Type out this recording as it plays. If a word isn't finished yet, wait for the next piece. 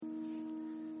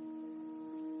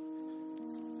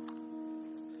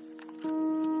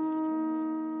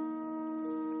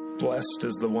Blessed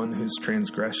is the one whose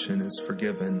transgression is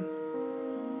forgiven,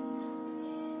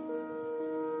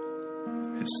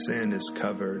 whose sin is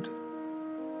covered.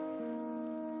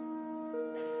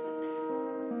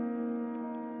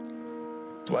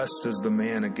 Blessed is the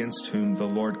man against whom the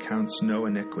Lord counts no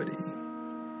iniquity,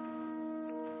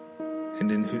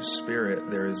 and in whose spirit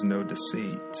there is no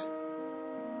deceit.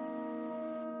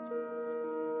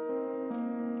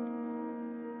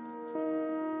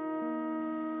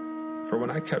 For when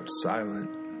I kept silent,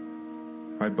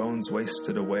 my bones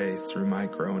wasted away through my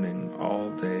groaning all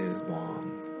day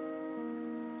long.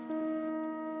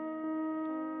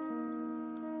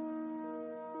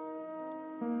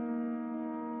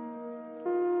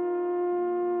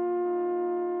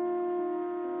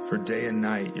 For day and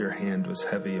night your hand was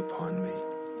heavy upon me.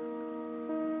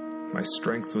 My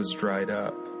strength was dried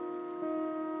up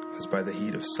as by the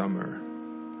heat of summer.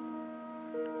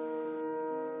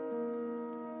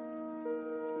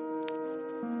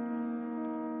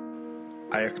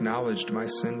 I acknowledged my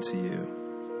sin to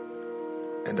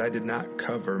you, and I did not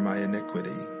cover my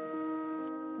iniquity.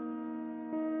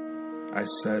 I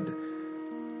said,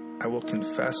 I will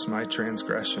confess my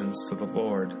transgressions to the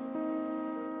Lord.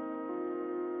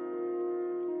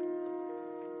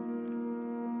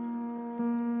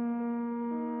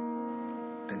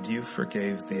 And you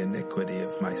forgave the iniquity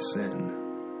of my sin.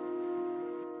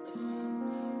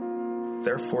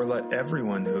 Therefore, let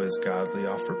everyone who is godly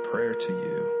offer prayer to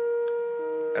you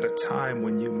at a time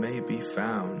when you may be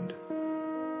found.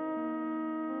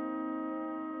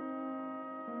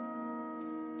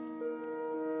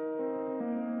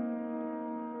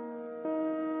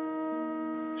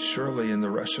 Surely in the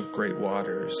rush of great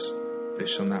waters they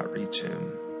shall not reach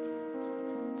him.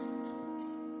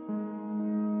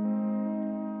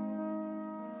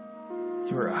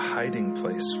 You are a hiding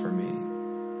place for me.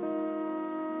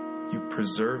 You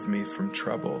preserve me from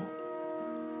trouble.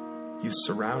 You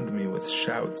surround me with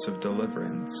shouts of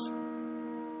deliverance.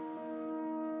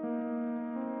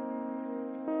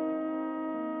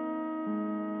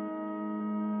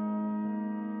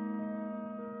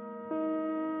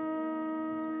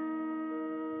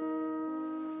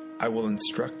 I will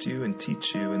instruct you and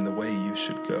teach you in the way you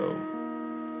should go.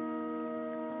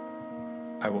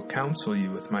 I will counsel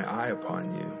you with my eye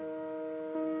upon you.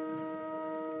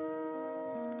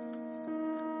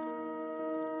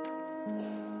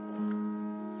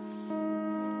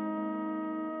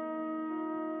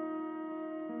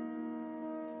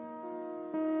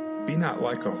 Be not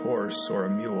like a horse or a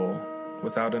mule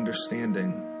without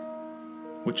understanding,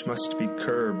 which must be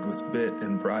curbed with bit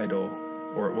and bridle,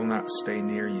 or it will not stay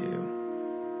near you.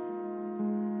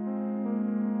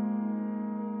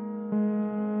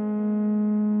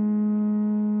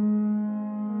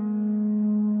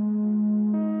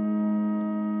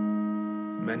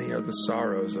 Many are the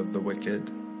sorrows of the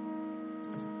wicked,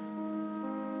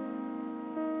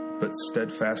 but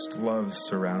steadfast love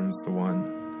surrounds the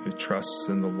one who trusts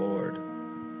in the Lord.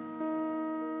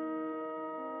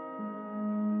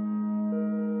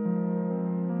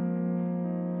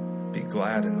 Be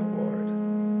glad in the Lord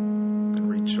and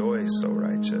rejoice, O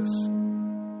righteous.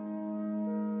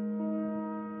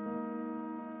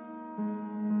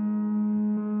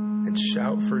 And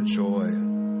shout for joy,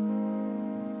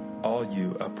 all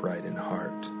you upright in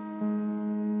heart.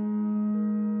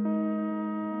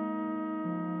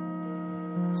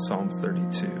 Psalm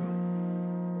 32.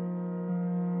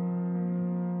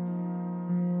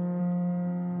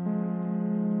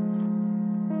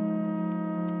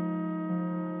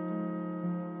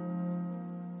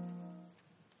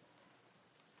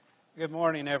 Good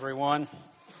morning, everyone.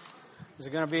 Is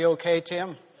it going to be okay,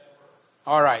 Tim?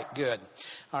 All right, good.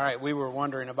 All right, we were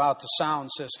wondering about the sound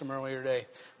system earlier today.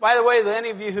 By the way, to any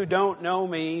of you who don't know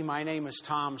me, my name is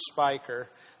Tom Spiker.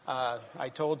 I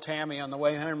told Tammy on the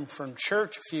way home from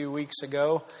church a few weeks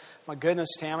ago, my goodness,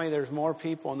 Tammy, there's more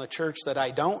people in the church that I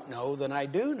don't know than I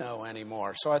do know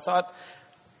anymore. So I thought,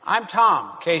 I'm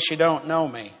Tom, in case you don't know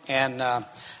me. And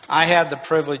I had the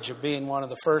privilege of being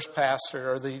the first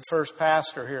pastor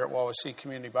here at Wawasee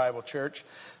Community Bible Church.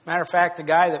 Matter of fact, the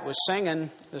guy that was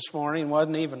singing this morning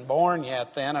wasn't even born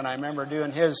yet then, and I remember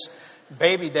doing his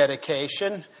baby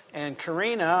dedication. And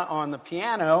Karina on the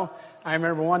piano, I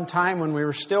remember one time when we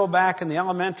were still back in the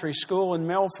elementary school in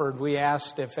Milford, we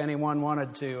asked if anyone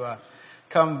wanted to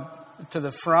come to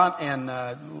the front and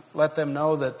let them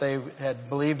know that they had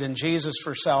believed in Jesus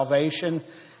for salvation.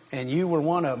 And you were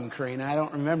one of them, Karina. I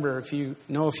don't remember if you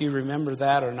remember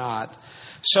that or not.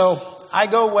 So I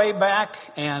go way back,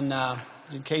 and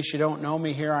in case you don't know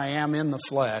me, here I am in the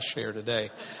flesh here today.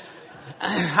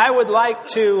 I would like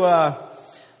to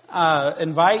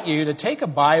invite you to take a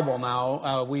Bible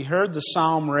now. We heard the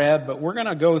psalm read, but we're going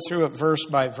to go through it verse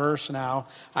by verse now.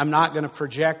 I'm not going to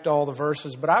project all the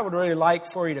verses, but I would really like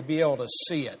for you to be able to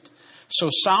see it. So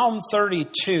Psalm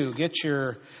 32, get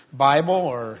your Bible,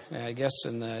 or I guess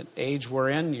in the age we're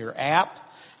in, your app,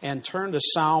 and turn to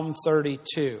Psalm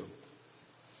 32.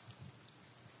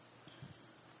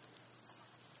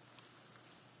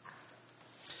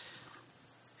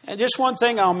 And just one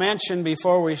thing I'll mention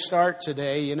before we start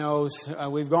today,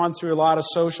 we've gone through a lot of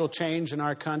social change in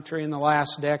our country in the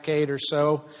last decade or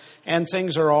so, and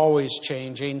things are always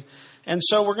changing. And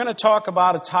so we're going to talk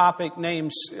about a topic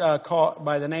called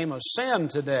by the name of sin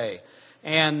today.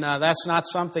 And that's not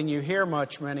something you hear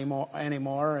much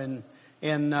anymore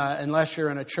unless you're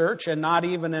in a church, and not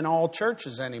even in all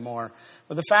churches anymore.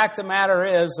 But the fact of the matter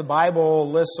is, the Bible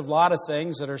lists a lot of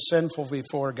things that are sinful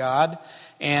before God.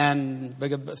 And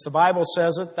if the Bible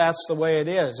says it, that's the way it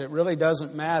is. It really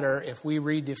doesn't matter if we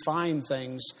redefine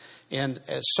things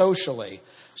socially.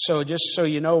 So just so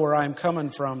you know where I'm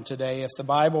coming from today, if the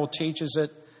Bible teaches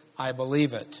it, I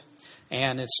believe it.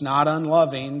 And it's not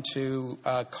unloving to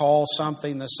call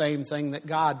something the same thing that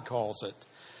God calls it.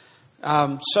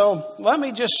 So let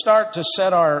me just start to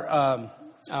set our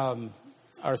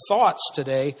thoughts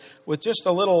today with just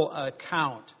a little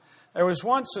account. There was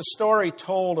once a story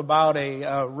told about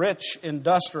a rich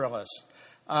industrialist.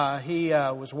 He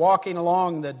was walking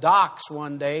along the docks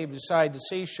one day beside the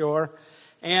seashore,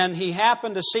 and he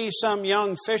happened to see some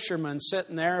young fisherman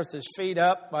sitting there with his feet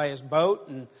up by his boat,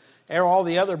 and all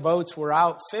the other boats were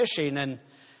out fishing. And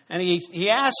he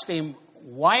asked him,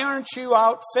 "Why aren't you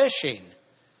out fishing?"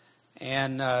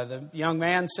 And the young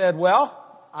man said, "Well,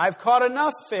 I've caught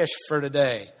enough fish for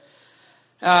today."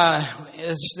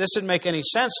 This didn't make any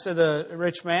sense to the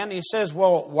rich man. He says,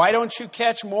 "Well, why don't you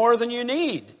catch more than you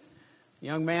need?" The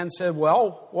young man said,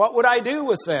 "Well, what would I do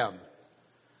with them?"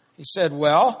 He said,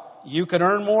 "Well, you could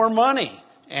earn more money.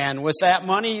 And with that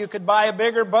money, you could buy a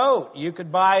bigger boat. You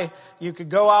could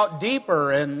go out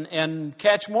deeper and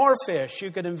catch more fish.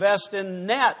 You could invest in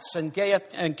nets and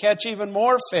catch even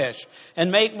more fish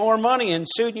and make more money. And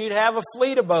soon you'd have a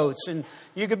fleet of boats, and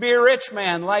you could be a rich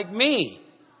man like me."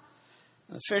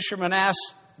 The fisherman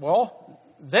asked, "Well,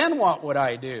 then what would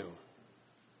I do?"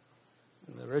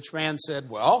 And the rich man said,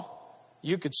 "Well,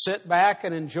 you could sit back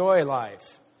and enjoy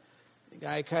life." The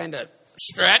guy kind of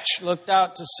stretched, looked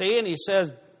out to sea, and he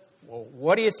says, "Well,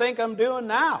 what do you think I'm doing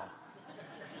now?"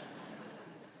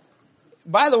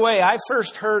 By the way, I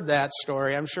first heard that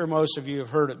story. I'm sure most of you have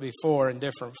heard it before in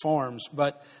different forms,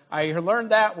 but I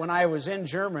learned that when I was in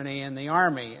Germany in the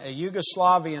army. A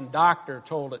Yugoslavian doctor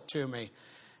told it to me.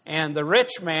 And the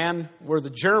rich man were the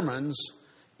Germans,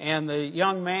 and the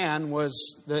young man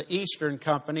was the Eastern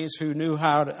companies who knew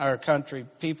how to,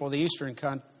 people of the Eastern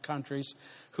countries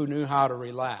who knew how to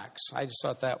relax. I just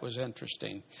thought that was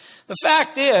interesting. The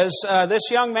fact is,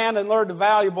 this young man had learned a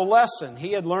valuable lesson.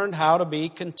 He had learned how to be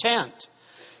content.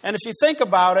 And if you think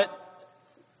about it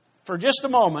for just a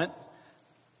moment,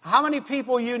 how many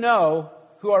people you know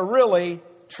who are really,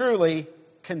 truly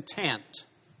content?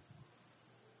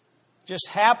 Just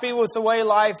happy with the way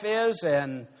life is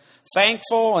and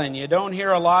thankful, and you don't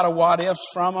hear a lot of what-ifs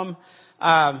from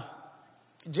them.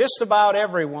 Just about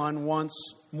everyone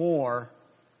wants more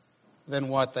than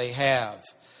what they have.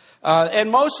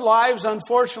 And most lives,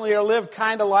 unfortunately, are lived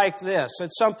kind of like this.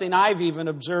 It's something I've even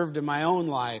observed in my own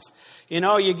life.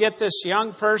 You get this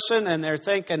young person and they're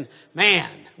thinking, "Man,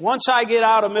 once I get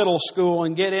out of middle school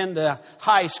and get into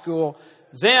high school,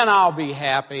 then I'll be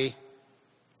happy.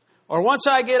 Or once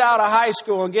I get out of high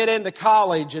school and get into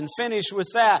college and finish with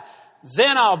that,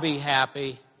 then I'll be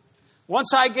happy.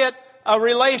 Once I get a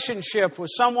relationship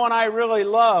with someone I really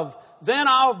love, then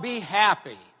I'll be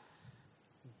happy.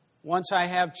 Once I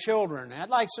have children,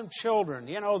 I'd like some children,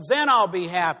 then I'll be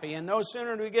happy. And no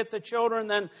sooner do we get the children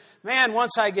than, man,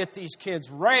 once I get these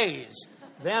kids raised,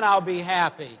 then I'll be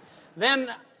happy. Then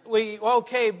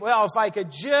if I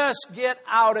could just get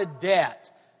out of debt,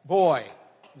 boy,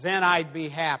 then I'd be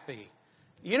happy."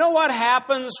 You know what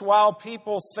happens while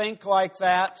people think like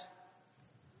that?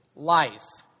 Life.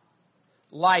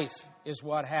 Life is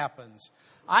what happens.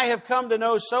 I have come to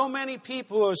know so many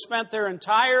people who have spent their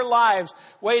entire lives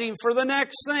waiting for the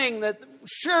next thing that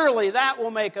surely that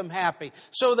will make them happy.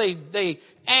 So they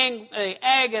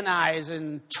agonize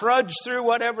and trudge through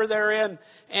whatever they're in,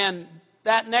 and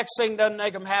that next thing doesn't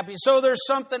make them happy. So there's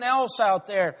something else out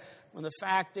there. When the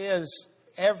fact is,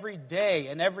 every day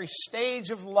and every stage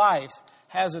of life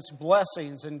has its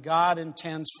blessings, and God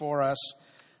intends for us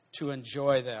to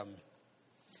enjoy them.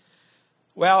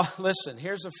 Well, listen,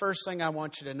 here's the first thing I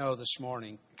want you to know this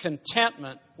morning.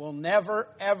 Contentment will never,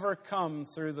 ever come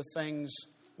through the things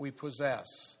we possess.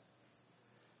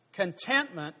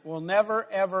 Contentment will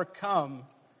never, ever come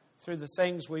through the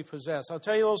things we possess. I'll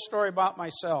tell you a little story about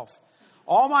myself.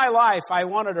 All my life, I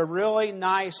wanted a really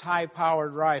nice,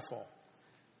 high-powered rifle.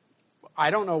 I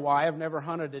don't know why. I've never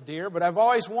hunted a deer, but I've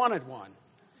always wanted one.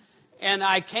 And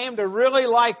I came to really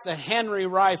like the Henry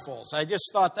rifles. I just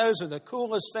thought those are the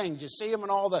coolest things. You see them in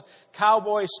all the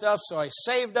cowboy stuff. So I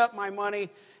saved up my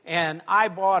money, and I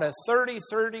bought a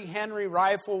 30-30 Henry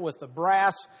rifle with the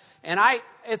brass. And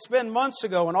it's been months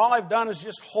ago, and all I've done is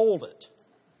just hold it.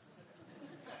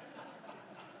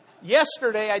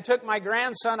 Yesterday, I took my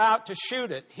grandson out to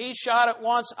shoot it. He shot it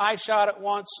once. I shot it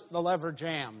once. The lever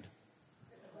jammed.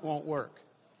 Won't work.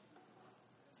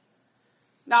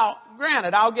 Now,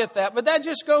 granted, I'll get that, but that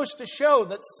just goes to show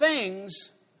that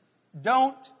things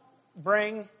don't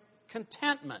bring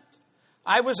contentment.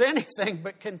 I was anything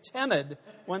but contented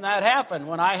when that happened,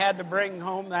 when I had to bring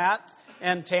home that.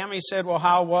 And Tammy said, well,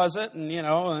 how was it? And, you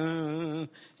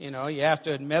have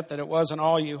to admit that it wasn't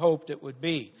all you hoped it would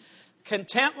be.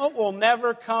 Contentment will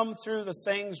never come through the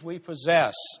things we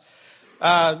possess.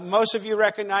 Most of you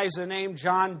recognize the name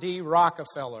John D.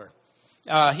 Rockefeller. He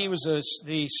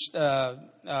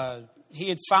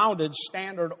had founded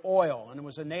Standard Oil and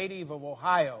was a native of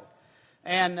Ohio.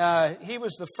 And he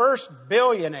was the first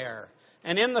billionaire.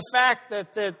 And in the fact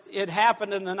that it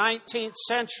happened in the 19th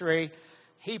century,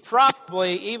 he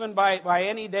probably, even by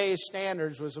any day's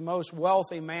standards, was the most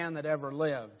wealthy man that ever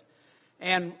lived.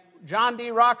 And John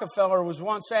D. Rockefeller was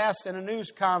once asked in a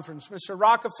news conference, Mr.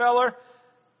 Rockefeller,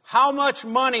 how much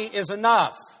money is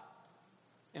enough?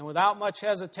 And without much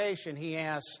hesitation, he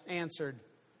answered,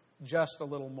 just a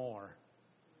little more.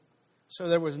 So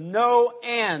there was no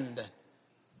end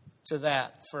to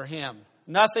that for him.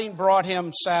 Nothing brought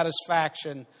him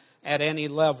satisfaction at any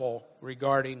level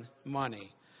regarding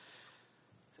money.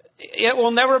 It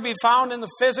will never be found in the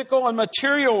physical and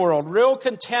material world. Real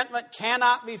contentment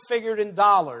cannot be figured in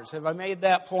dollars. Have I made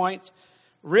that point?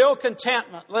 Real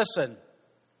contentment, listen,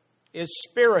 is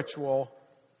spiritual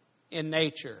in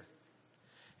nature.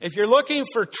 If you're looking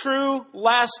for true,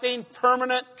 lasting,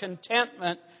 permanent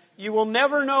contentment, you will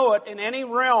never know it in any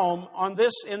realm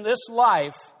in this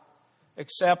life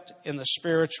except in the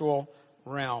spiritual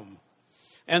realm.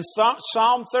 And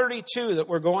Psalm 32 that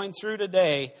we're going through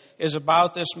today is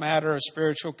about this matter of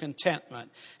spiritual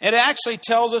contentment. It actually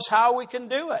tells us how we can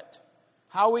do it,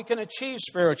 how we can achieve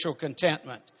spiritual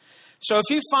contentment. So if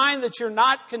you find that you're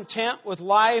not content with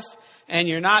life and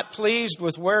you're not pleased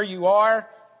with where you are,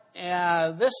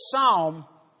 this psalm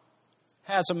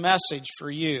has a message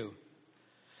for you.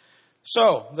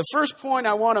 So the first point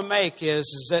I want to make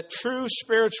is that true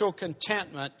spiritual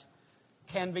contentment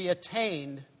can be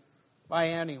attained by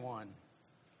anyone,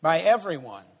 by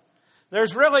everyone.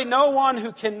 There's really no one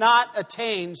who cannot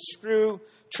attain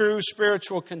true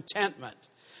spiritual contentment.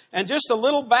 And just a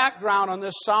little background on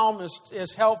this psalm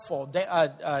is helpful.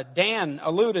 Dan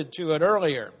alluded to it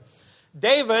earlier.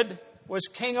 David was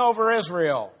king over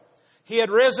Israel. He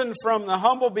had risen from the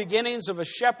humble beginnings of a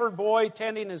shepherd boy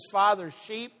tending his father's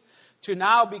sheep to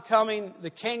now becoming the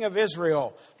king of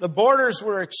Israel. The borders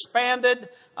were expanded.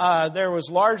 There was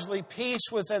largely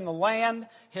peace within the land.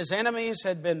 His enemies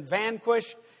had been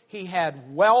vanquished. He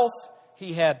had wealth.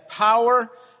 He had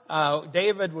power.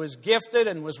 David was gifted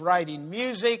and was writing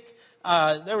music.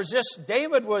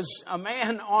 David was a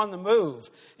man on the move.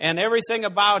 And everything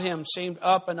about him seemed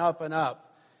up and up and up.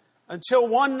 Until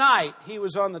one night, he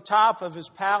was on the top of his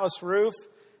palace roof,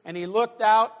 and he looked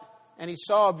out, and he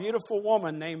saw a beautiful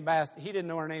woman named he didn't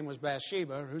know her name was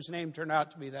Bathsheba, whose name turned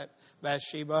out to be that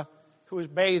Bathsheba, who was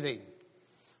bathing.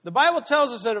 The Bible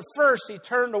tells us that at first he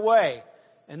turned away,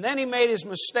 and then he made his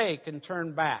mistake and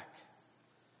turned back.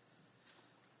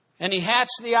 And he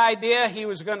hatched the idea he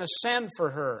was going to send for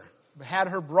her, had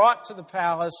her brought to the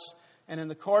palace, and in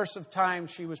the course of time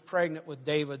she was pregnant with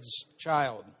David's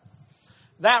child.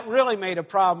 That really made a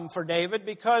problem for David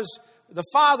because the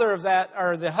father of that,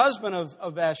 or the husband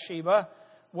of Bathsheba,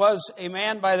 was a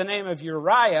man by the name of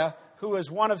Uriah, who was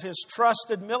one of his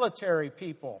trusted military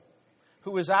people,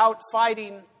 who was out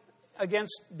fighting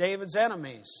against David's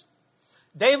enemies.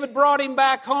 David brought him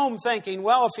back home thinking,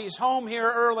 well, if he's home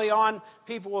here early on,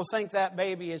 people will think that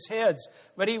baby is his.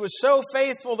 But he was so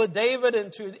faithful to David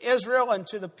and to Israel and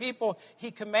to the people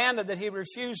he commanded that he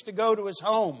refused to go to his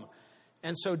home.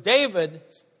 And so David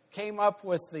came up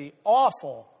with the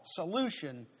awful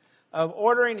solution of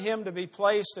ordering him to be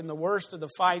placed in the worst of the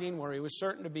fighting where he was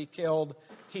certain to be killed.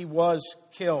 He was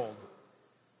killed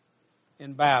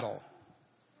in battle.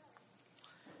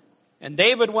 And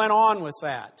David went on with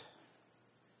that.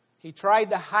 He tried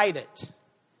to hide it.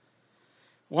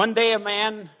 One day a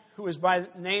man who was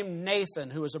named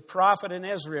Nathan, who was a prophet in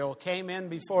Israel, came in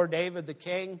before David the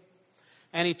king,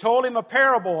 and he told him a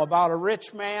parable about a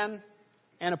rich man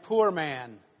and a poor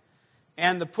man.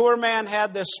 And the poor man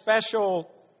had this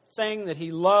special thing that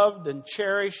he loved and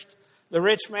cherished. The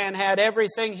rich man had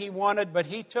everything he wanted, but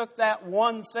he took that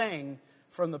one thing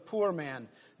from the poor man.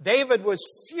 David was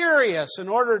furious and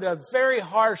ordered a very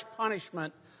harsh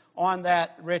punishment on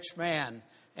that rich man.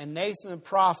 And Nathan the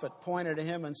prophet pointed to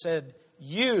him and said,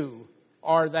 "You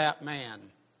are that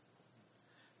man."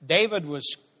 David was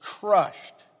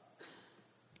crushed.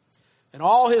 And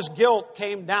all his guilt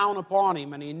came down upon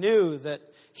him, and he knew that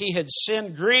he had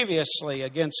sinned grievously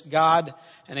against God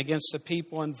and against the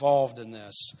people involved in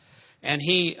this. And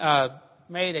he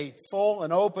made a full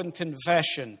and open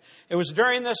confession. It was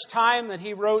during this time that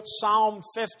he wrote Psalm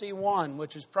 51,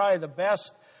 which is probably the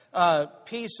best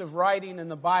piece of writing in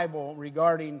the Bible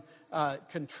regarding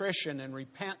contrition and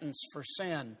repentance for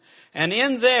sin. And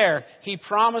in there, he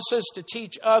promises to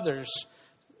teach others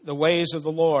the ways of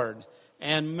the Lord.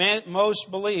 And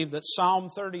most believe that Psalm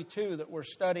 32 that we're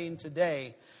studying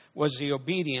today was the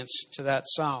obedience to that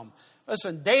psalm.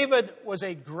 Listen, David was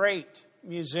a great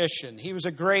musician. He was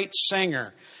a great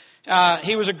singer.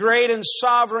 He was a great and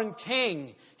sovereign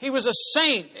king. He was a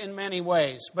saint in many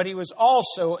ways, but he was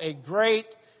also a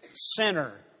great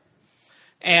sinner.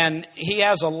 And he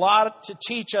has a lot to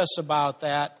teach us about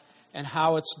that and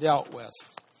how it's dealt with.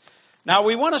 Now,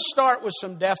 we want to start with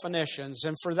some definitions,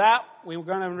 and for that, we're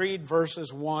going to read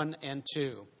verses 1 and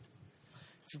 2.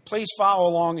 If you please follow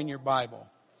along in your Bible.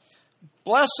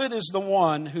 Blessed is the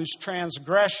one whose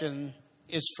transgression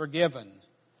is forgiven,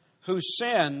 whose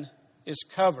sin is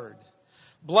covered.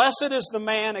 Blessed is the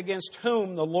man against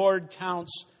whom the Lord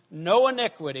counts no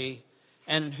iniquity,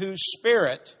 and in whose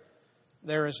spirit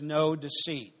there is no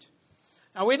deceit.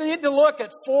 Now, we need to look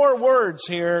at 4 words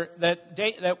here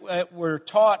that were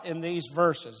taught in these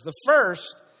verses. The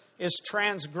first is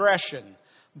transgression.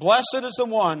 Blessed is the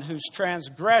one whose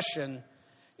transgression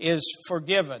is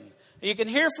forgiven. You can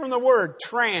hear from the word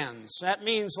trans. That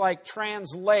means like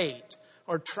translate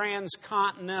or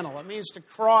transcontinental. It means to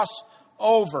cross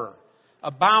over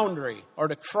a boundary or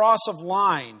to cross a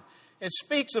line. It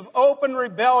speaks of open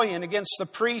rebellion against the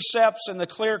precepts and the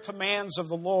clear commands of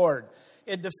the Lord.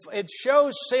 It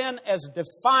shows sin as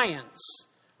defiance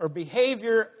or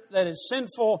behavior that is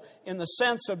sinful in the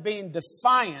sense of being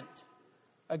defiant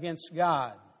against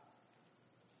God.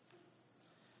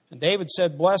 And David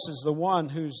said, "Blessed is the one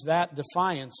whose that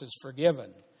defiance is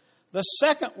forgiven." The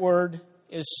second word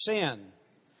is sin.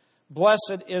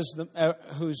 Blessed is the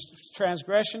whose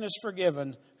transgression is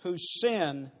forgiven, whose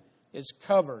sin is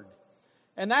covered.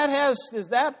 And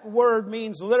that word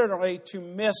means literally to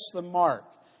miss the mark.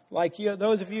 Like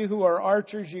those of you who are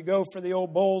archers, you go for the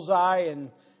old bullseye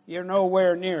and you're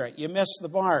nowhere near it. You miss the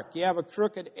mark. You have a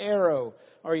crooked arrow,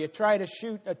 or you try to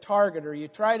shoot a target, or you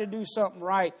try to do something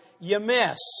right. You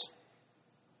miss.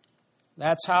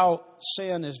 That's how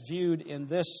sin is viewed in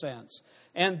this sense.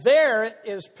 And there it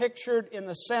is pictured in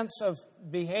the sense of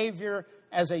behavior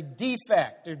as a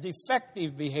defect or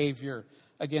defective behavior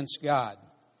against God.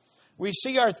 We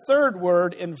see our third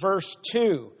word in verse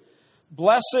 2.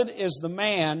 Blessed is the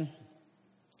man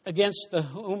against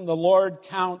whom the Lord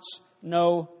counts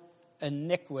no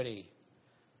iniquity.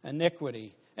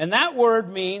 Iniquity. And that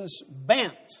word means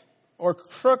bent or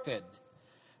crooked.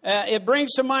 It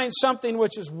brings to mind something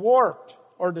which is warped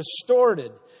or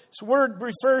distorted. This word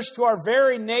refers to our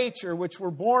very nature, which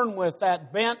we're born with,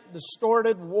 that bent,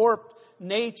 distorted, warped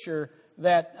nature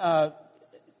that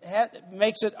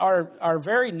makes it our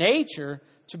very nature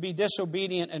to be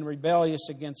disobedient and rebellious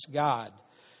against God.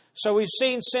 So we've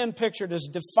seen sin pictured as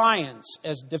defiance,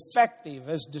 as defective,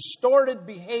 as distorted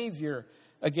behavior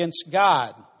against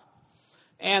God.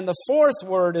 And the fourth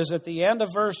word is at the end of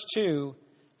verse 2,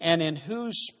 and in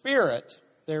whose spirit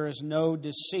there is no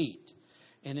deceit.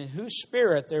 And in whose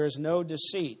spirit there is no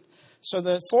deceit. So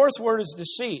the fourth word is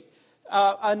deceit.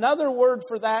 Another word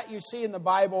for that you see in the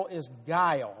Bible is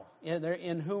guile.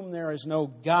 In whom there is no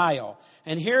guile.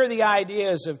 And here are the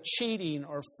ideas of cheating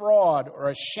or fraud or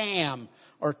a sham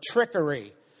or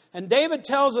trickery. And David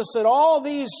tells us that all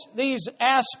these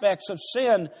aspects of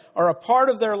sin are a part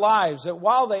of their lives, that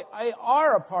while they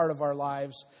are a part of our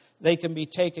lives, they can be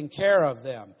taken care of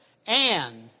them.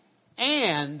 And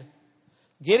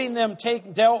getting them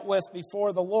dealt with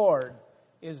before the Lord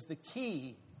is the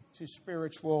key to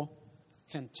spiritual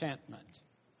contentment.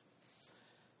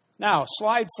 Now,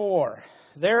 slide 4.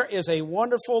 There is a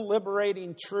wonderful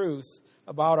liberating truth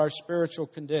about our spiritual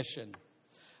condition.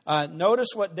 Notice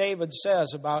what David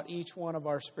says about each one of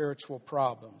our spiritual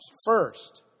problems.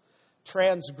 First,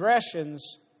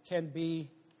 transgressions can be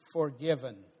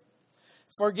forgiven.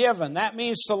 Forgiven, that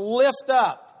means to lift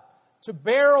up, to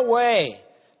bear away.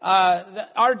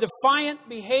 Our defiant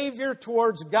behavior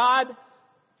towards God,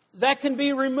 that can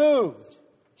be removed,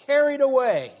 carried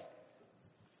away.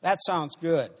 That sounds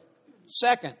good.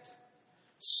 Second,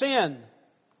 sin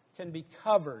can be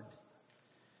covered.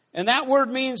 And that word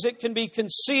means it can be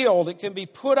concealed. It can be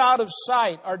put out of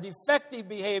sight. Our defective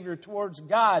behavior towards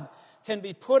God can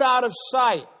be put out of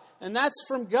sight. And that's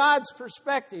from God's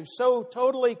perspective. So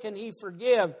totally can He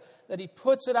forgive that He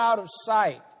puts it out of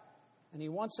sight. And He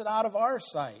wants it out of our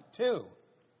sight too.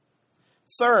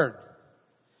 Third,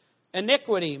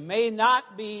 iniquity may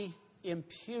not be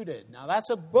imputed. Now that's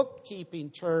a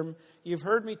bookkeeping term. You've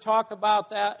heard me talk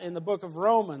about that in the book of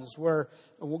Romans, where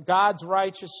God's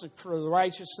righteousness, the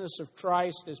righteousness of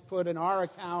Christ is put in our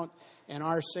account and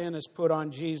our sin is put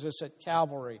on Jesus at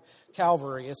Calvary.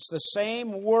 It's the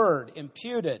same word,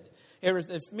 imputed.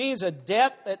 It means a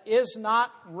debt that is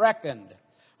not reckoned.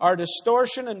 Our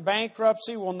distortion and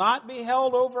bankruptcy will not be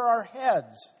held over our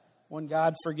heads when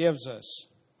God forgives us.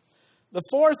 The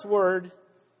fourth word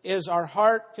is our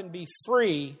heart can be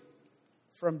free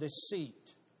from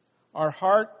deceit. Our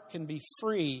heart can be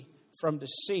free from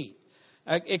deceit.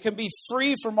 It can be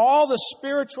free from all the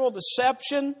spiritual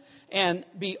deception and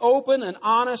be open and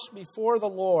honest before the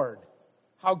Lord.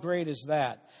 How great is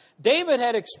that? David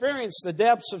had experienced the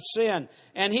depths of sin,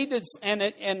 and he did, and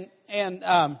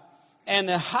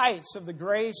the heights of the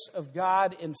grace of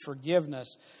God in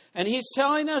forgiveness. And he's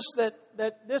telling us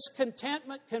that this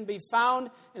contentment can be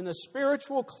found in the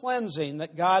spiritual cleansing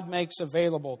that God makes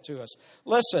available to us.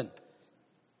 Listen,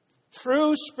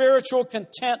 true spiritual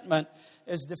contentment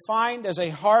is defined as a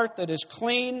heart that is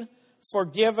clean,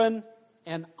 forgiven,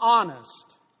 and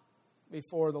honest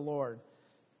before the Lord.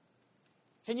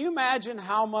 Can you imagine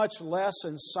how much less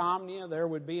insomnia there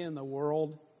would be in the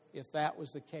world if that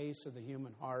was the case of the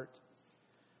human heart?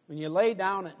 When you lay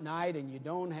down at night and you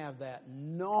don't have that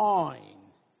gnawing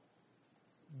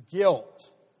guilt.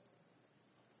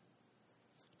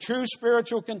 True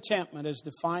spiritual contentment is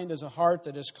defined as a heart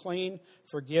that is clean,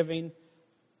 forgiving,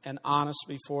 and honest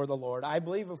before the Lord. I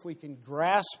believe if we can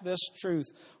grasp this truth,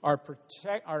 our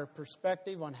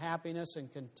perspective on happiness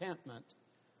and contentment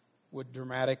would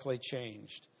dramatically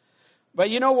change. But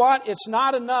you know what? It's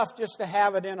not enough just to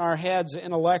have it in our heads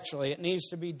intellectually. It needs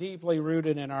to be deeply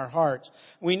rooted in our hearts.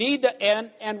 We need to,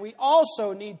 and we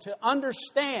also need to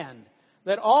understand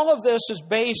that all of this is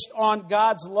based on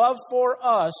God's love for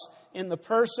us in the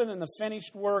person and the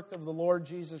finished work of the Lord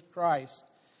Jesus Christ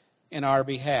in our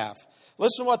behalf.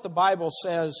 Listen to what the Bible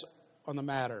says on the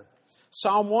matter.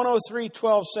 Psalm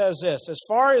 103:12 says this, "As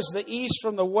far as the east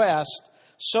from the west,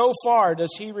 so far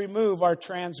does He remove our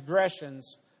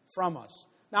transgressions from us."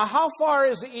 Now, how far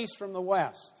is the east from the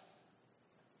west?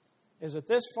 Is it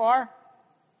this far?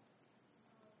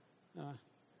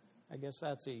 I guess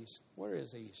that's east. Where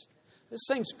is east? This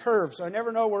thing's curved, so I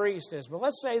never know where east is. But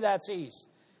let's say that's east.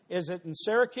 Is it in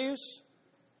Syracuse?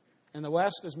 And the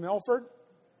west is Milford?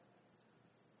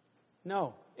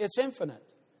 No, it's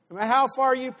infinite. No matter how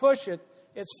far you push it,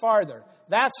 it's farther.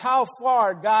 That's how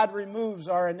far God removes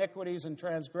our iniquities and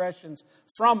transgressions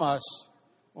from us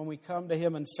when we come to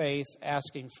Him in faith,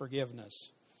 asking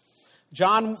forgiveness.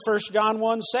 1 John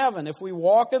 1:7, "If we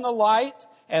walk in the light,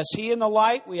 as He in the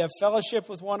light, we have fellowship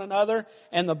with one another,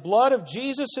 and the blood of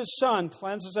Jesus, His Son,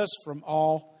 cleanses us from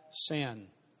all sin."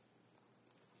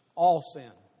 All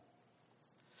sin.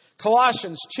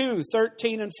 Colossians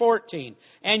 2:13 and 14.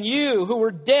 "And you who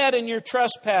were dead in your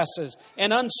trespasses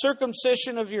and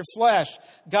uncircumcision of your flesh,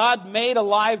 God made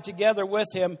alive together with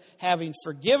Him, having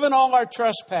forgiven all our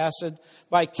trespasses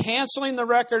by canceling the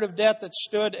record of debt that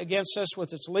stood against us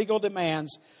with its legal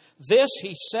demands. This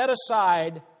He set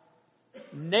aside,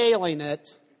 nailing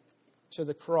it to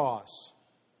the cross."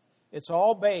 It's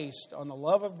all based on the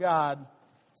love of God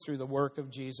through the work of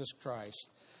Jesus Christ.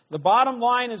 The bottom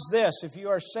line is this: if you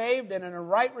are saved and in a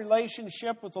right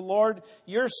relationship with the Lord,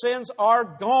 your sins are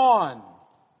gone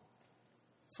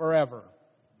forever.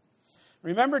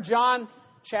 Remember John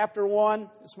chapter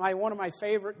 1? It's one of my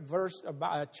favorite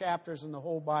chapters in the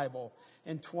whole Bible.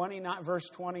 In verse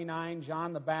 29,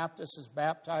 John the Baptist is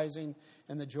baptizing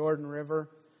in the Jordan River.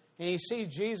 And he sees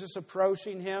Jesus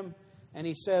approaching him, and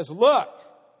he says, "Look,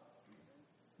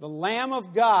 the Lamb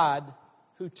of God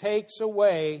who takes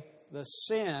away the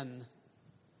sin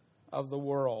of the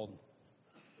world."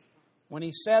 When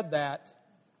he said that,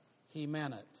 he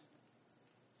meant it.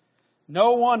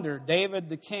 No wonder David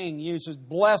the king uses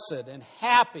blessed and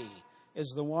happy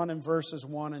is the one in verses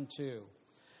 1 and 2.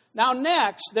 Now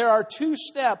next, there are 2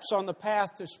 steps on the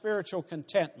path to spiritual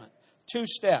contentment. 2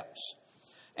 steps.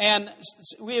 And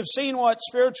we have seen what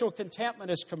spiritual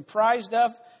contentment is comprised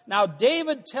of. Now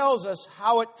David tells us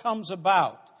how it comes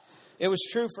about. It was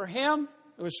true for him.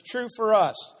 It was true for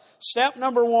us. Step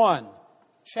number 1,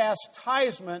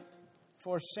 chastisement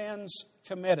for sins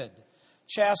committed.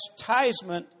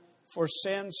 Chastisement for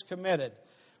sins committed.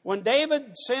 When David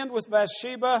sinned with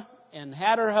Bathsheba and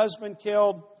had her husband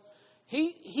killed,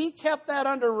 he kept that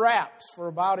under wraps for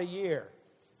about a year.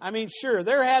 I mean, sure,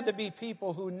 there had to be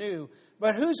people who knew,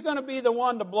 but who's going to be the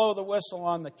one to blow the whistle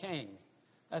on the king?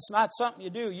 That's not something you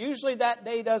do. Usually that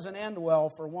day doesn't end well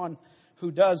for one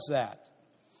who does that.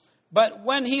 But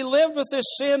when he lived with this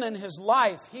sin in his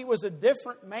life, he was a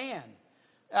different man.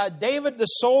 David the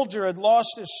soldier had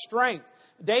lost his strength.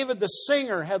 David the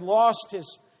singer had lost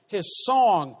his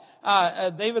song.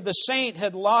 David the saint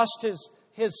had lost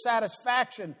his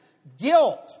satisfaction.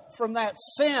 Guilt from that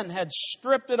sin had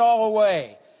stripped it all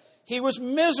away. He was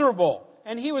miserable,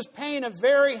 and he was paying a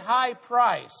very high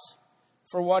price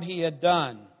for what he had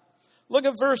done. Look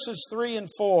at verses 3 and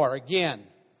 4 again.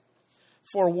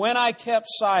 For when I kept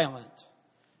silent,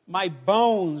 my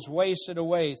bones wasted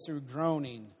away through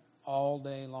groaning all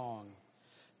day long.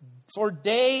 For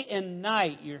day and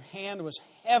night your hand was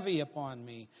heavy upon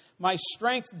me. My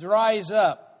strength dried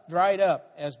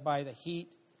up as by the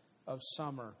heat of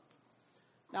summer.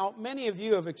 Now, many of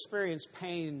you have experienced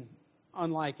pain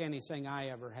unlike anything I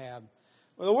ever have.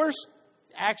 Well, the worst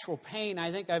actual pain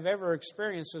I think I've ever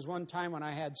experienced was one time when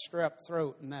I had strep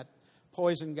throat and that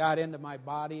poison got into my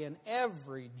body and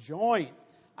every joint.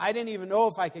 I didn't even know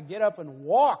if I could get up and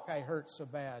walk. I hurt so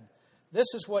bad. This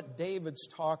is what David's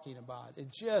talking about.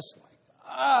 It's just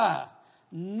like,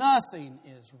 nothing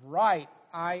is right.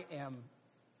 I am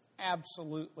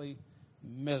absolutely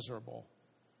miserable.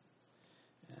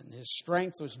 And his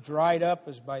strength was dried up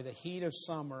as by the heat of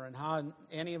summer. And how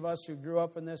any of us who grew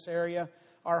up in this area,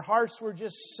 our hearts were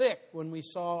just sick when we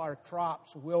saw our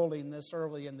crops wilting this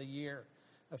early in the year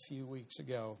a few weeks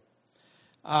ago.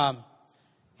 And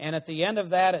at the end of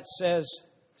that it says,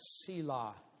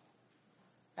 Selah.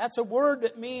 That's a word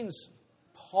that means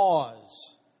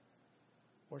pause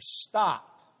or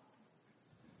stop.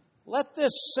 Let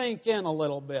this sink in a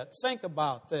little bit. Think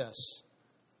about this.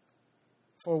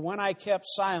 For when I kept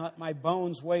silent, my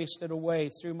bones wasted away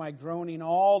through my groaning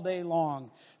all day long.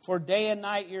 For day and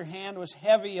night your hand was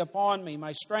heavy upon me.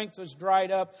 My strength was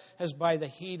dried up as by the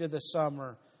heat of the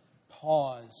summer.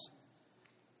 Pause.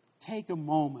 Take a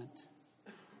moment.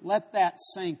 Let that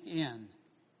sink in.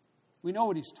 We know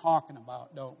what he's talking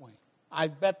about, don't we? I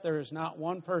bet there is not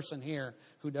one person here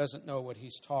who doesn't know what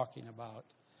he's talking about.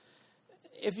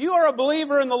 If you are a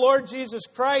believer in the Lord Jesus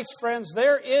Christ, friends,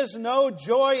 there is no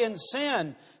joy in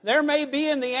sin. There may be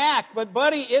in the act, but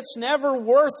buddy, it's never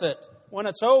worth it when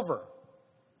it's over.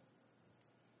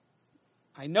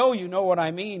 I know you know what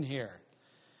I mean here.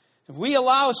 If we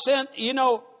allow sin,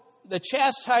 the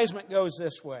chastisement goes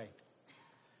this way.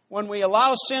 When we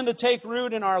allow sin to take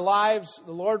root in our lives,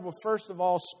 the Lord will first of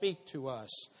all speak to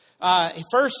us.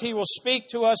 First, He will speak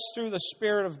to us through the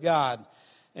Spirit of God.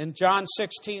 In John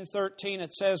 16:13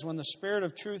 it says, when the Spirit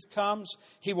of truth comes,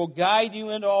 He will guide you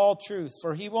into all truth.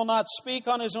 For He will not speak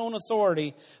on His own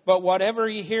authority, but whatever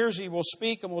He hears He will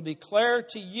speak and will declare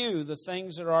to you the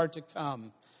things that are to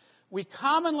come. We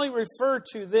commonly refer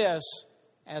to this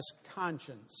as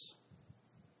conscience,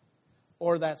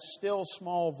 or that still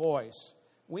small voice.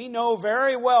 We know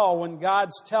very well when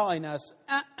God's telling us,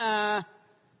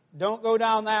 don't go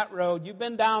down that road. You've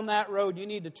been down that road. You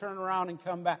need to turn around and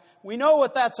come back. We know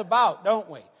what that's about, don't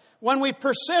we? When we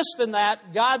persist in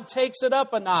that, God takes it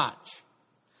up a notch.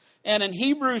 And in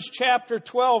Hebrews chapter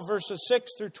 12, verses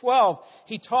 6 through 12,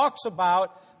 he talks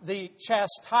about the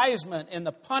chastisement and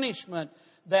the punishment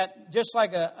that, just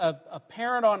like a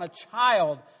parent on a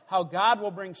child, how God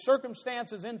will bring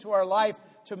circumstances into our life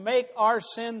to make our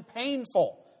sin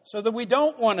painful so that we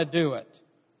don't want to do it.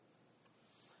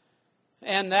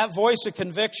 And that voice of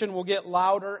conviction will get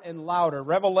louder and louder.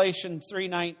 Revelation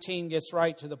 3:19 gets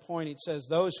right to the point. It says,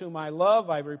 those whom I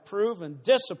love I reprove and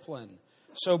discipline.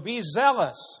 So be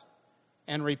zealous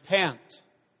and repent.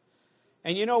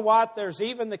 And you know what? There's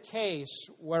even the case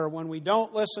where when we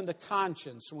don't listen to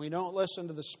conscience, and we don't listen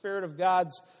to the Spirit of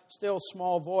God's still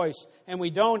small voice, and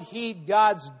we don't heed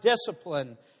God's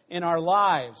discipline in our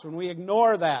lives, when we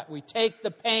ignore that, we take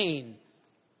the pain,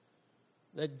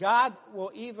 that God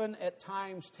will even at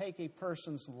times take a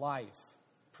person's life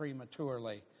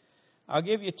prematurely. I'll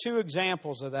give you two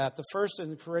examples of that. The first is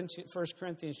in 1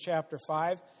 Corinthians chapter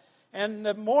 5.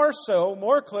 And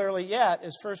more clearly yet,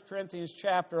 is 1 Corinthians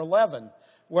chapter 11,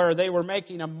 where they were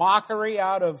making a mockery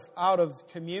out of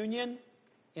communion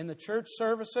in the church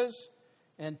services.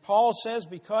 And Paul says,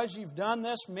 because you've done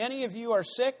this, many of you are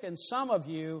sick, and some of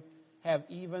you have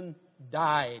even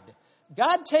died.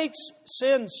 God takes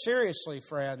sin seriously,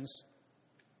 friends,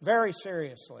 very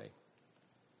seriously.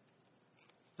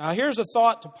 Now, here's a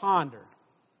thought to ponder.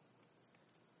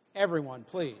 Everyone,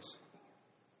 please.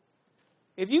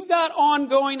 If you've got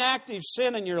ongoing active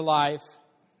sin in your life,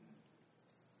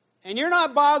 and you're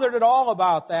not bothered at all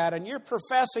about that, and you're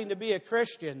professing to be a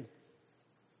Christian,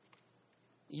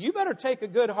 you better take a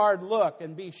good hard look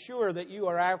and be sure that you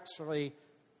are actually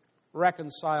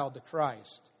reconciled to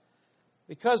Christ.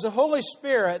 Because the Holy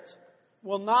Spirit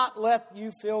will not let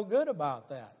you feel good about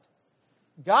that.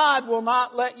 God will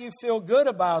not let you feel good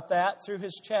about that through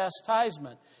His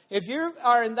chastisement. If you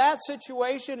are in that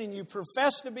situation and you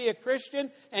profess to be a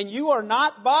Christian and you are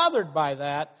not bothered by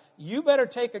that, you better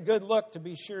take a good look to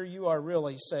be sure you are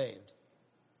really saved.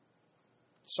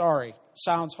 Sorry,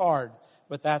 sounds hard,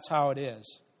 but that's how it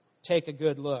is. Take a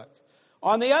good look.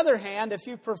 On the other hand, if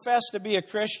you profess to be a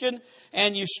Christian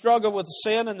and you struggle with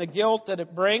sin and the guilt that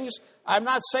it brings, I'm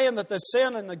not saying that the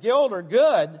sin and the guilt are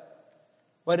good,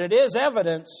 but it is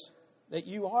evidence that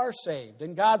you are saved.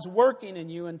 And God's working in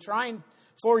you and trying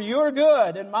for your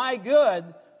good and my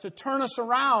good to turn us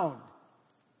around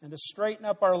and to straighten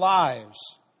up our lives.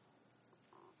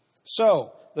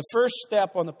 So, the first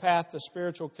step on the path to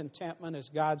spiritual contentment is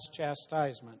God's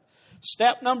chastisement.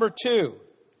 Step number 2,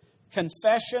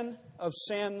 confession of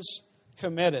sins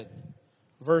committed.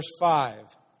 Verse 5.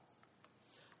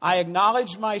 I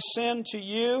acknowledge my sin to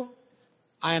you,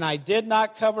 and I did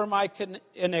not cover my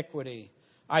iniquity.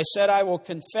 I said, I will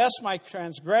confess my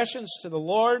transgressions to the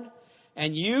Lord,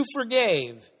 and you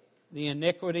forgave the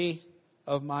iniquity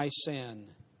of my sin.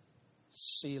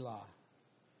 Selah.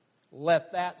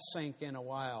 Let that sink in a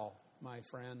while, my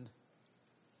friend.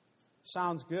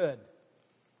 Sounds good.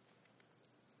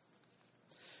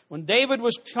 When David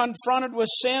was confronted with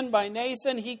sin by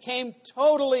Nathan, he came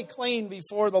totally clean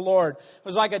before the Lord. It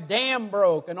was like a dam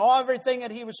broke, and everything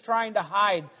that he was trying to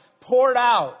hide poured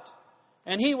out.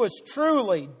 And he was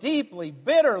truly, deeply,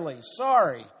 bitterly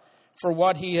sorry for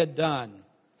what he had done.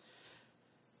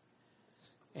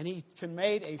 And he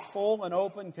made a full and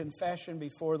open confession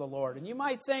before the Lord. And you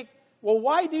might think, well,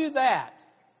 why do that?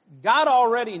 God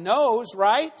already knows,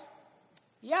 right?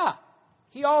 Yeah,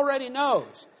 He already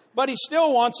knows. But He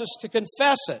still wants us to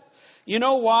confess it. You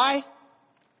know why?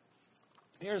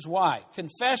 Here's why.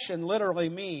 Confession literally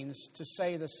means to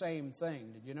say the same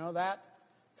thing. Did you know that?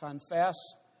 Confess,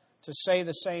 to say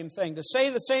the same thing. To say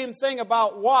the same thing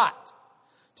about what?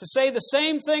 To say the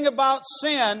same thing about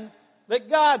sin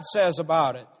that God says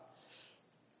about it.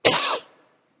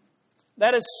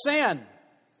 That it's sin.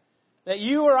 That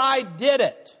you or I did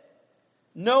it.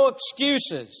 No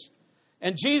excuses.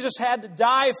 And Jesus had to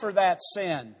die for that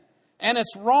sin. And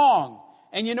it's wrong.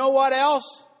 And you know what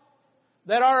else?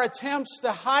 That our attempts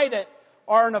to hide it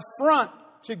are an affront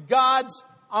to God's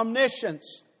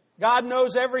omniscience. God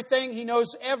knows everything. He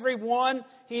knows everyone.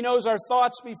 He knows our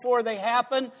thoughts before they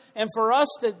happen. And for us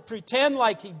to pretend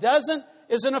like He doesn't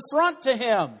is an affront to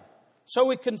Him. So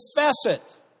we confess it.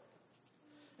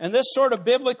 And this sort of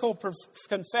biblical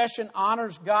confession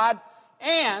honors God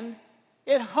and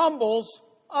it humbles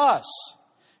us.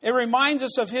 It reminds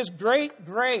us of His great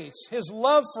grace, His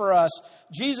love for us,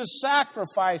 Jesus'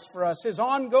 sacrifice for us, His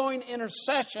ongoing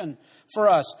intercession for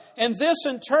us. And this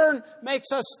in turn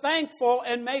makes us thankful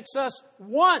and makes us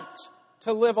want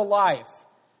to live a life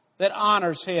that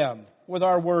honors Him with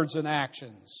our words and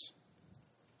actions.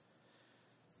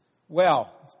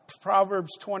 Well,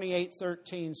 Proverbs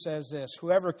 28:13 says this,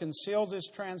 whoever conceals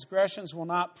his transgressions will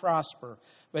not prosper,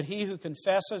 but he who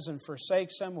confesses and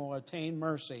forsakes them will attain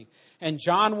mercy. And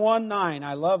John 1:9,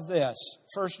 I love this,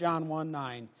 1 John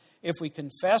 1:9, if we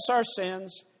confess our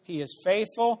sins, He is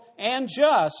faithful and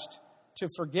just to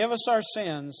forgive us our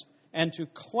sins and to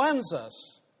cleanse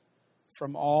us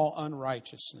from all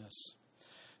unrighteousness.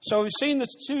 So we've seen the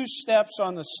 2 steps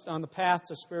on the path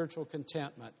to spiritual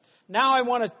contentment. Now I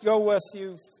want to go with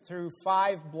you through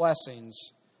 5 blessings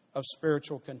of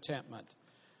spiritual contentment.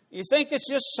 You think it's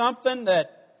just something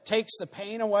that takes the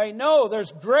pain away? No,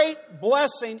 there's great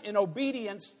blessing in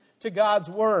obedience to God's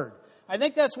Word. I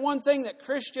think that's one thing that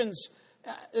Christians,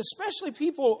 especially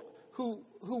people who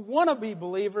want to be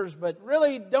believers but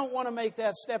really don't want to make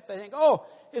that step, they think, oh,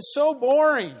 it's so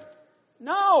boring.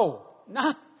 No,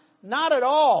 not at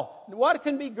all. What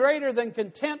can be greater than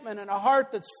contentment in a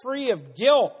heart that's free of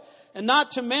guilt? And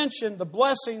not to mention the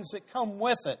blessings that come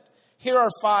with it. Here are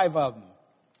 5 of them.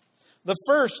 The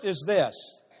first is this,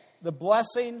 the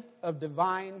blessing of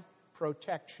divine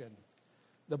protection.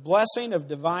 The blessing of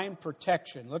divine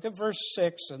protection. Look at verse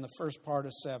 6 and the first part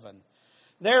of 7.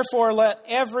 Therefore, let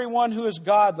everyone who is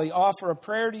godly offer a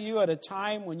prayer to you at a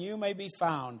time when you may be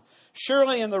found.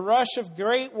 Surely in the rush of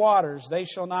great waters they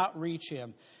shall not reach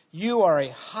him. You are a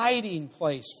hiding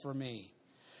place for me.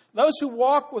 Those who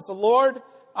walk with the Lord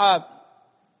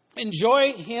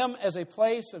enjoy him as a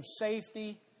place of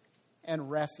safety and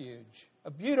refuge.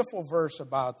 A beautiful verse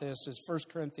about this is 1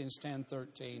 Corinthians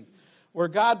 10:13, where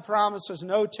God promises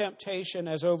no temptation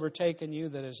has overtaken you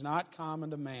that is not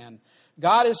common to man.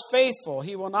 God is faithful.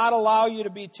 He will not allow you to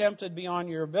be tempted beyond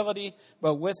your ability,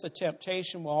 but with the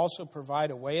temptation will also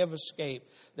provide a way of escape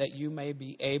that you may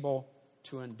be able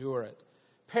to endure it.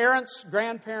 Parents,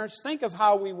 grandparents, think of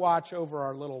how we watch over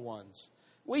our little ones.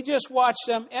 We just watch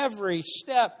them every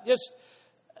step. Just,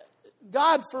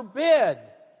 God forbid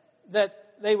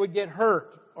that they would get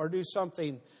hurt or do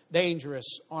something dangerous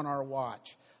on our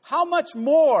watch. How much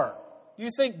more do you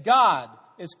think God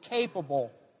is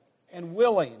capable and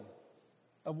willing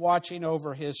of watching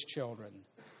over his children?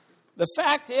 The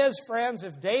fact is, friends,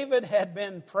 if David had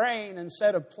been praying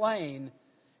instead of playing,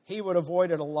 he would have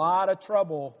avoided a lot of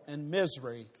trouble and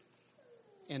misery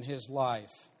in his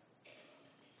life.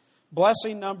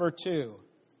 Blessing number 2,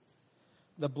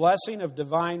 the blessing of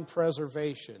divine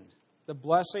preservation. The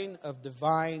blessing of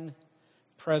divine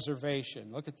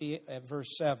preservation. Look at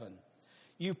verse 7.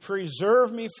 You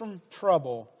preserve me from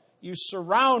trouble. You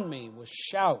surround me with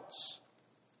shouts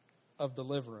of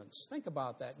deliverance. Think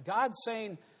about that. God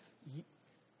saying,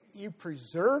 you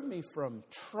preserve me from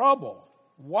trouble.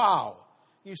 Wow.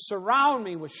 You surround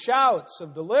me with shouts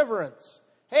of deliverance.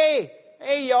 Hey,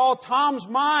 y'all, Tom's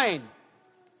mine.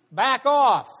 Back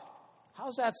off.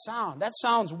 How's that sound? That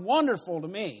sounds wonderful to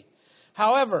me.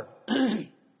 However,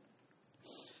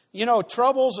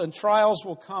 troubles and trials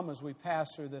will come as we pass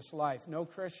through this life. No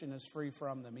Christian is free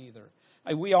from them either.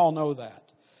 We all know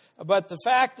that. But the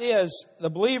fact is, the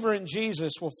believer in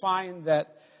Jesus will find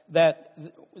that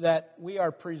we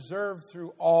are preserved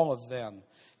through all of them.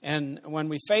 And when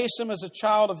we face them as a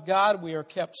child of God, we are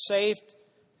kept safe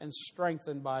and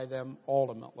strengthened by them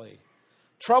ultimately.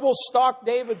 Trouble stalked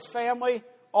David's family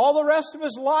all the rest of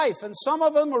his life, and some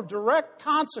of them were direct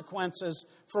consequences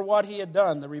for what he had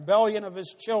done. The rebellion of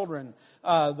his children,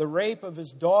 the rape of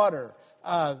his daughter.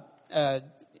 David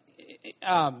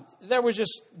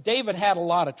had a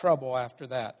lot of trouble after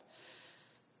that.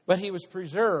 But he was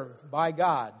preserved by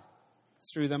God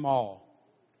through them all.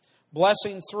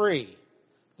 Blessing 3,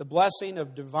 the blessing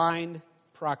of divine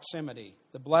proximity.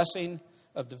 The blessing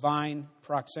of divine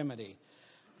proximity.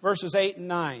 Verses 8 and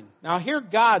 9. Now here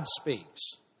God speaks.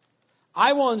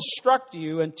 I will instruct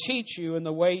you and teach you in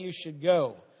the way you should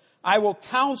go. I will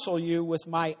counsel you with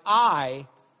my eye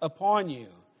upon you.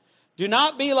 Do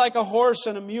not be like a horse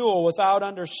and a mule without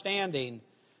understanding,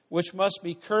 which must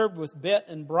be curbed with bit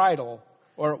and bridle,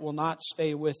 or it will not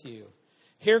stay with you.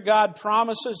 Here God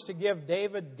promises to give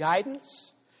David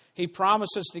guidance. He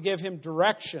promises to give him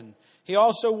direction. He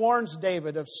also warns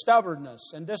David of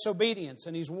stubbornness and disobedience,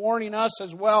 and he's warning us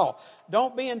as well.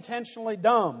 Don't be intentionally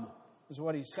dumb, is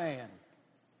what he's saying.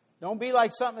 Don't be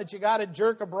like something that you got to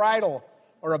jerk a bridle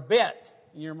or a bit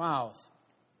in your mouth.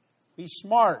 Be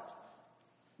smart.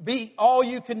 Be all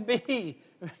you can be.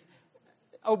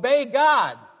 Obey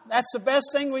God. That's the best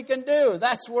thing we can do.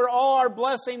 That's where all our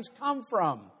blessings come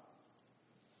from.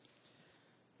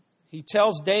 He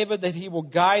tells David that he will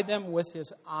guide them with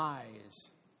his eyes.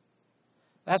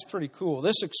 That's pretty cool.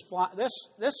 That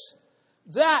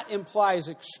implies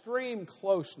extreme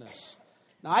closeness.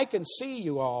 Now, I can see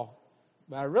you all,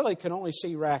 but I really can only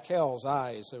see Raquel's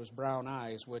eyes, those brown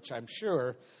eyes, which I'm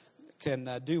sure can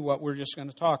do what we're just going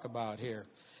to talk about here.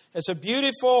 It's a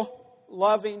beautiful,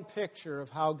 loving picture of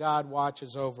how God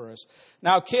watches over us.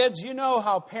 Now, kids, you know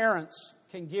how parents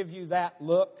can give you that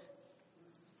look.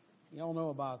 You all know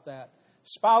about that.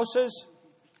 Spouses,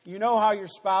 you know how your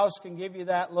spouse can give you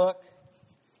that look,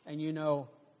 and you know,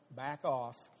 back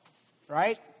off.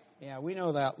 Right? Yeah, we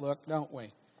know that look, don't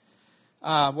we?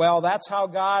 Well, that's how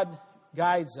God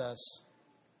guides us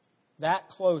that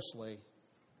closely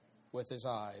with his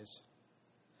eyes.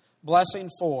 Blessing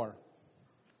 4.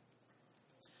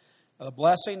 The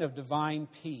blessing of divine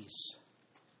peace.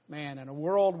 Man, in a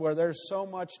world where there's so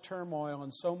much turmoil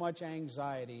and so much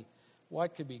anxiety,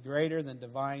 what could be greater than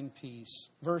divine peace?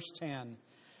 Verse 10.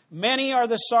 Many are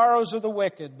the sorrows of the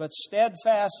wicked, but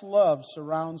steadfast love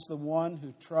surrounds the one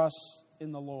who trusts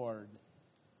in the Lord.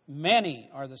 Many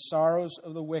are the sorrows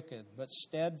of the wicked, but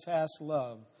steadfast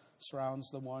love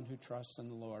surrounds the one who trusts in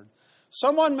the Lord.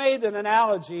 Someone made an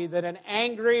analogy that an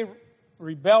angry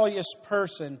rebellious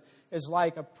person is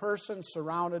like a person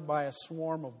surrounded by a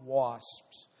swarm of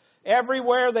wasps.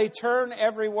 Everywhere they turn,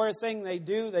 everywhere thing they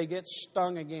do, they get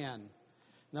stung again.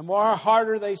 The more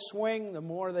harder they swing, the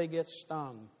more they get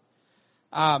stung.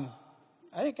 I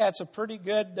think that's a pretty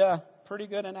good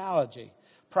analogy.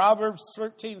 Proverbs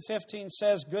 13:15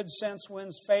 says, "Good sense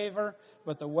wins favor,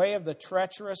 but the way of the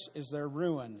treacherous is their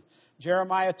ruin."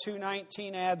 Jeremiah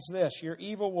 2:19 adds this, "Your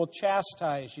evil will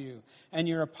chastise you, and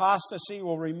your apostasy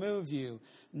will remove you.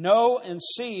 Know and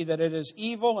see that it is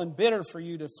evil and bitter for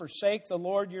you to forsake the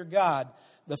Lord your God.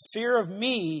 The fear of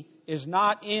me is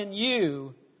not in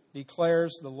you,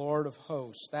 declares the Lord of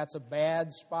hosts." That's a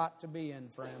bad spot to be in,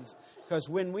 friends. Because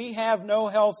when we have no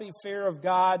healthy fear of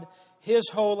God, His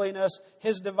holiness,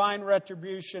 His divine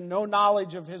retribution, no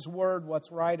knowledge of His word,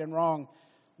 what's right and wrong,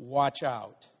 watch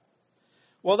out.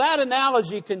 Well, that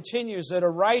analogy continues that a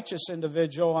righteous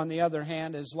individual, on the other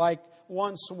hand, is like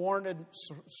one surrounded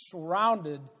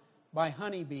by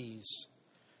honeybees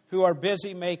who are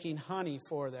busy making honey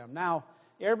for them. Now,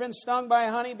 you ever been stung by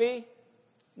a honeybee?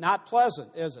 Not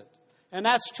pleasant, is it? And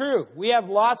that's true. We have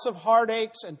lots of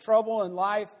heartaches and trouble in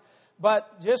life.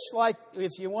 But just like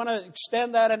if you want to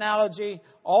extend that analogy,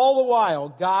 all the while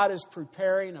God is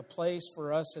preparing a place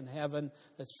for us in heaven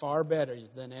that's far better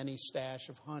than any stash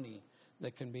of honey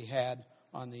that can be had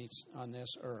on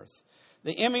this earth.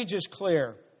 The image is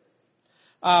clear.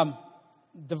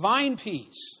 Divine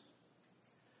peace.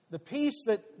 The peace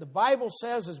that the Bible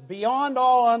says is beyond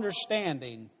all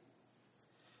understanding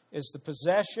is the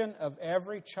possession of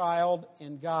every child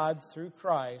in God through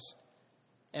Christ,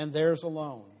 and theirs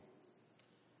alone.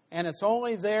 And it's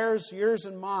only theirs, yours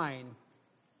and mine,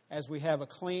 as we have a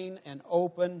clean and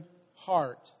open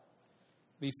heart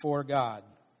before God.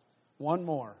 One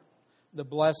more, the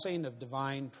blessing of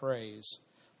divine praise.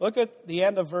 Look at the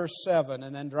end of verse 7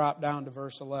 and then drop down to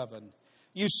verse 11.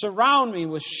 "You surround me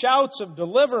with shouts of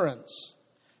deliverance.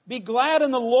 Be glad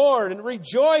in the Lord and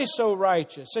rejoice, O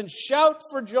righteous, and shout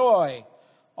for joy,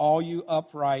 all you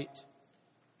upright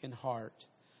in heart."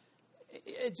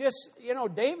 It just,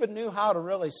 David knew how to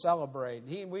really celebrate.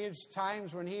 We had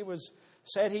times when he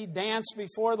said he danced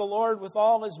before the Lord with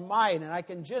all his might, and I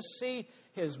can just see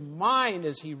his mind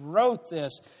as he wrote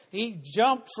this. He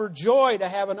jumped for joy to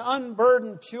have an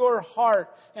unburdened, pure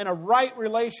heart and a right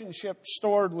relationship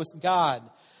stored with God.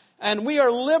 And we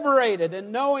are liberated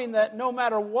in knowing that no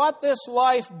matter what this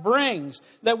life brings,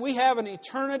 that we have an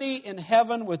eternity in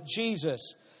heaven with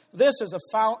Jesus. This is a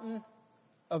fountain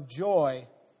of joy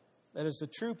that is the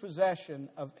true possession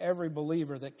of every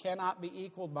believer that cannot be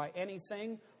equaled by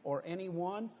anything or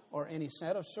anyone or any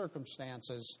set of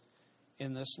circumstances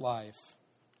in this life.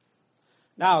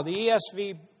 Now, the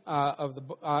ESV of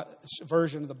the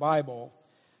version of the Bible,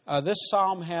 this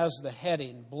psalm has the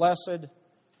heading, "Blessed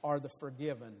are the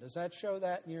forgiven." Does that show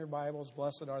that in your Bibles?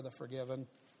 Blessed are the forgiven.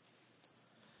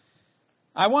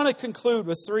 I want to conclude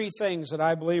with three things that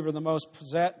I believe are the most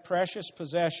precious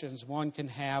possessions one can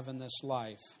have in this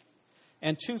life.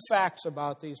 And two facts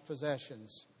about these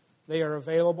possessions. They are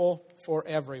available for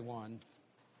everyone.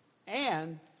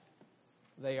 And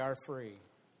they are free.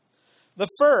 The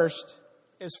first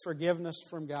is forgiveness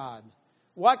from God.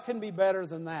 What can be better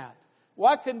than that?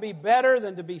 What can be better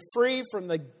than to be free from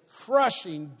the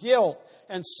crushing guilt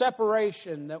and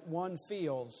separation that one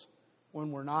feels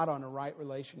when we're not on a right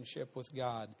relationship with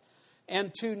God?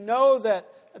 And to know that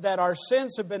our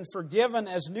sins have been forgiven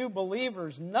as new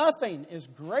believers, nothing is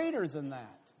greater than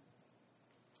that.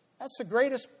 That's the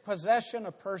greatest possession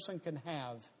a person can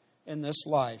have in this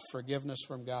life, forgiveness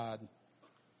from God.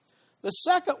 The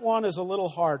second one is a little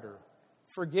harder,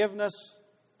 forgiveness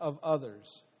of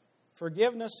others.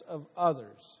 Forgiveness of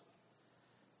others.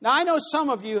 Now, I know some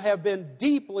of you have been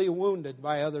deeply wounded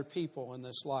by other people in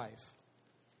this life.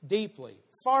 Deeply.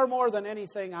 Far more than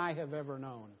anything I have ever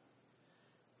known.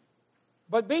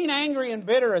 But being angry and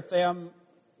bitter at them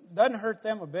doesn't hurt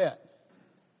them a bit.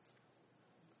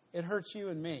 It hurts you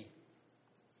and me.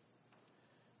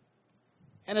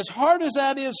 And as hard as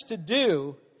that is to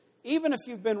do, even if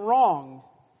you've been wronged,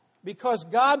 because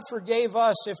God forgave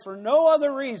us, if for no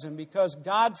other reason, because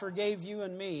God forgave you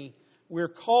and me, we're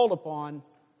called upon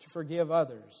to forgive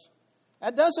others.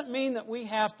 That doesn't mean that we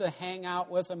have to hang out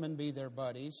with them and be their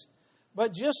buddies,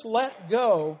 but just let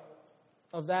go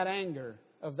of that anger,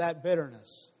 of that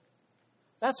bitterness.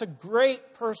 That's a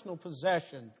great personal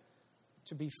possession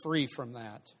to be free from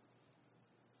that.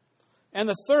 And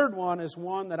the third one is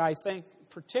one that I think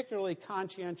particularly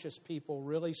conscientious people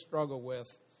really struggle with.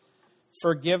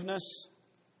 Forgiveness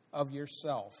of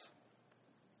yourself.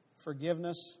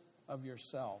 Forgiveness of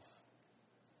yourself.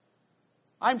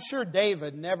 I'm sure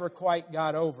David never quite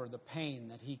got over the pain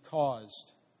that he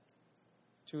caused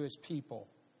to his people.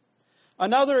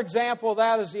 Another example of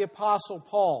that is the Apostle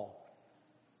Paul.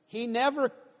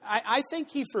 I think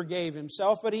he forgave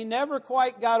himself, but he never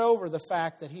quite got over the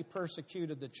fact that he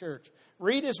persecuted the church.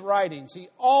 Read his writings. He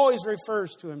always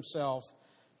refers to himself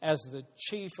as the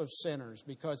chief of sinners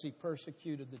because he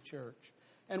persecuted the church.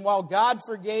 And while God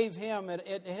forgave him,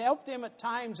 it helped him at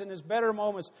times in his better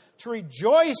moments to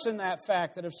rejoice in that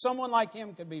fact that if someone like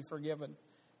him could be forgiven,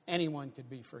 anyone could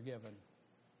be forgiven.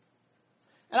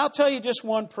 And I'll tell you just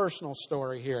one personal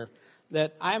story here,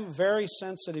 that I'm a very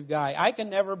sensitive guy. I can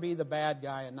never be the bad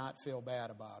guy and not feel bad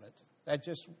about it. That's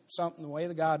just something, the way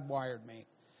that God wired me.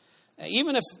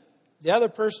 Even if the other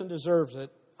person deserves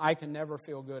it, I can never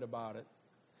feel good about it.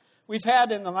 We've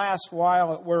had in the last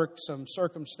while at work some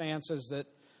circumstances that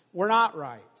were not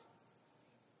right.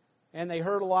 And they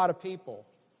hurt a lot of people.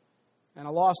 And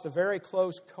I lost a very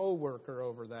close coworker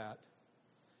over that.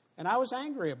 And I was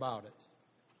angry about it.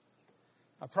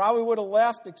 I probably would have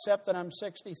left, except that I'm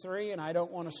 63 and I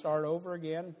don't want to start over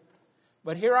again.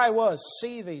 But here I was,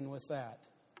 seething with that.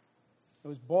 It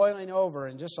was boiling over,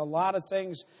 and just a lot of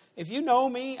things. If you know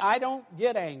me, I don't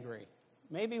get angry.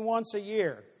 Maybe once a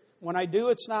year. When I do,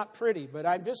 it's not pretty, but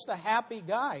I'm just a happy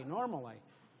guy normally.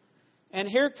 And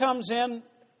here comes in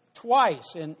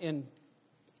twice in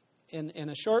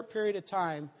a short period of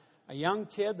time, a young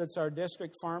kid that's our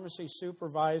district pharmacy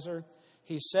supervisor.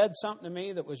 He said something to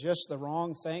me that was just the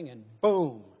wrong thing, and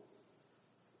boom.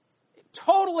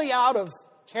 Totally out of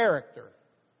character.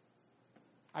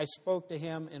 I spoke to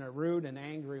him in a rude and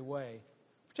angry way,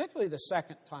 particularly the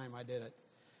second time I did it.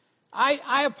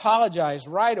 I apologized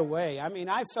right away. I mean,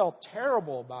 I felt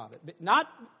terrible about it. Not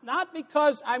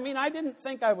because, I didn't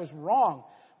think I was wrong,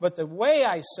 but the way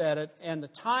I said it and the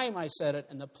time I said it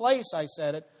and the place I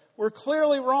said it were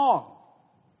clearly wrong.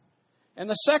 And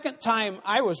the second time,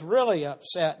 I was really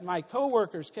upset. My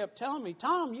coworkers kept telling me,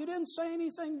 Tom, you didn't say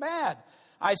anything bad.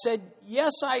 I said,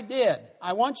 yes, I did.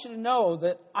 I want you to know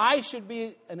that I should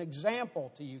be an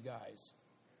example to you guys.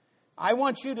 I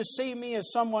want you to see me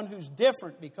as someone who's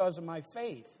different because of my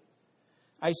faith.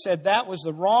 I said that was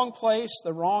the wrong place,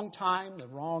 the wrong time, the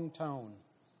wrong tone.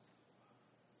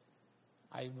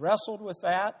 I wrestled with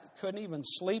that. Couldn't even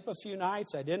sleep a few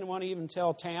nights. I didn't want to even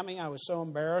tell Tammy. I was so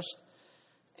embarrassed.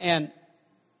 And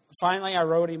finally, I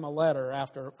wrote him a letter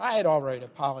after I had already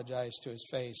apologized to his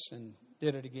face and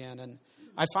did it again. And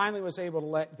I finally was able to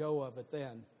let go of it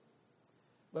then.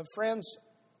 But friends,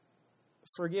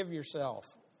 forgive yourself.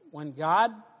 When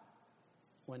God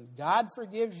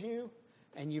forgives you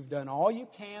and you've done all you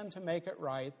can to make it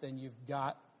right, then you've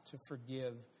got to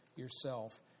forgive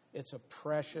yourself. It's a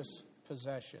precious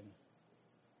possession.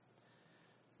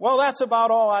 Well, that's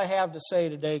about all I have to say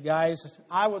today, guys.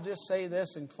 I will just say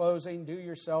this in closing. Do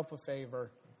yourself a favor.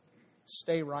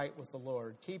 Stay right with the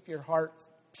Lord. Keep your heart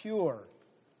pure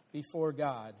before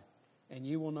God, and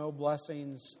you will know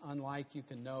blessings unlike you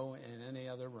can know in any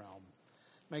other realm.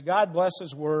 May God bless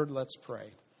His word. Let's pray.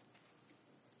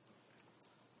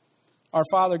 Our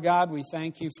Father God, we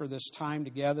thank you for this time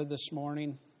together this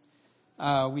morning.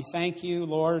 We thank you,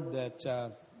 Lord,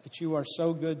 that you are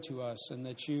so good to us and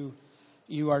that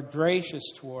you are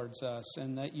gracious towards us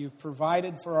and that you've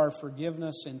provided for our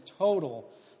forgiveness in total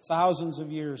thousands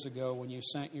of years ago when you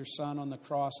sent your Son on the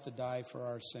cross to die for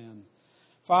our sin.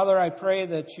 Father, I pray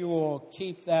that you will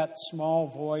keep that small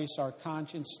voice, our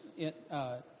conscience,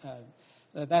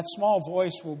 that small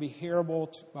voice will be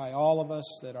hearable by all of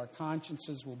us, that our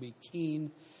consciences will be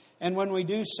keen. And when we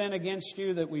do sin against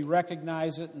you, that we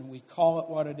recognize it and we call it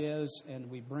what it is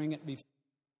and we bring it before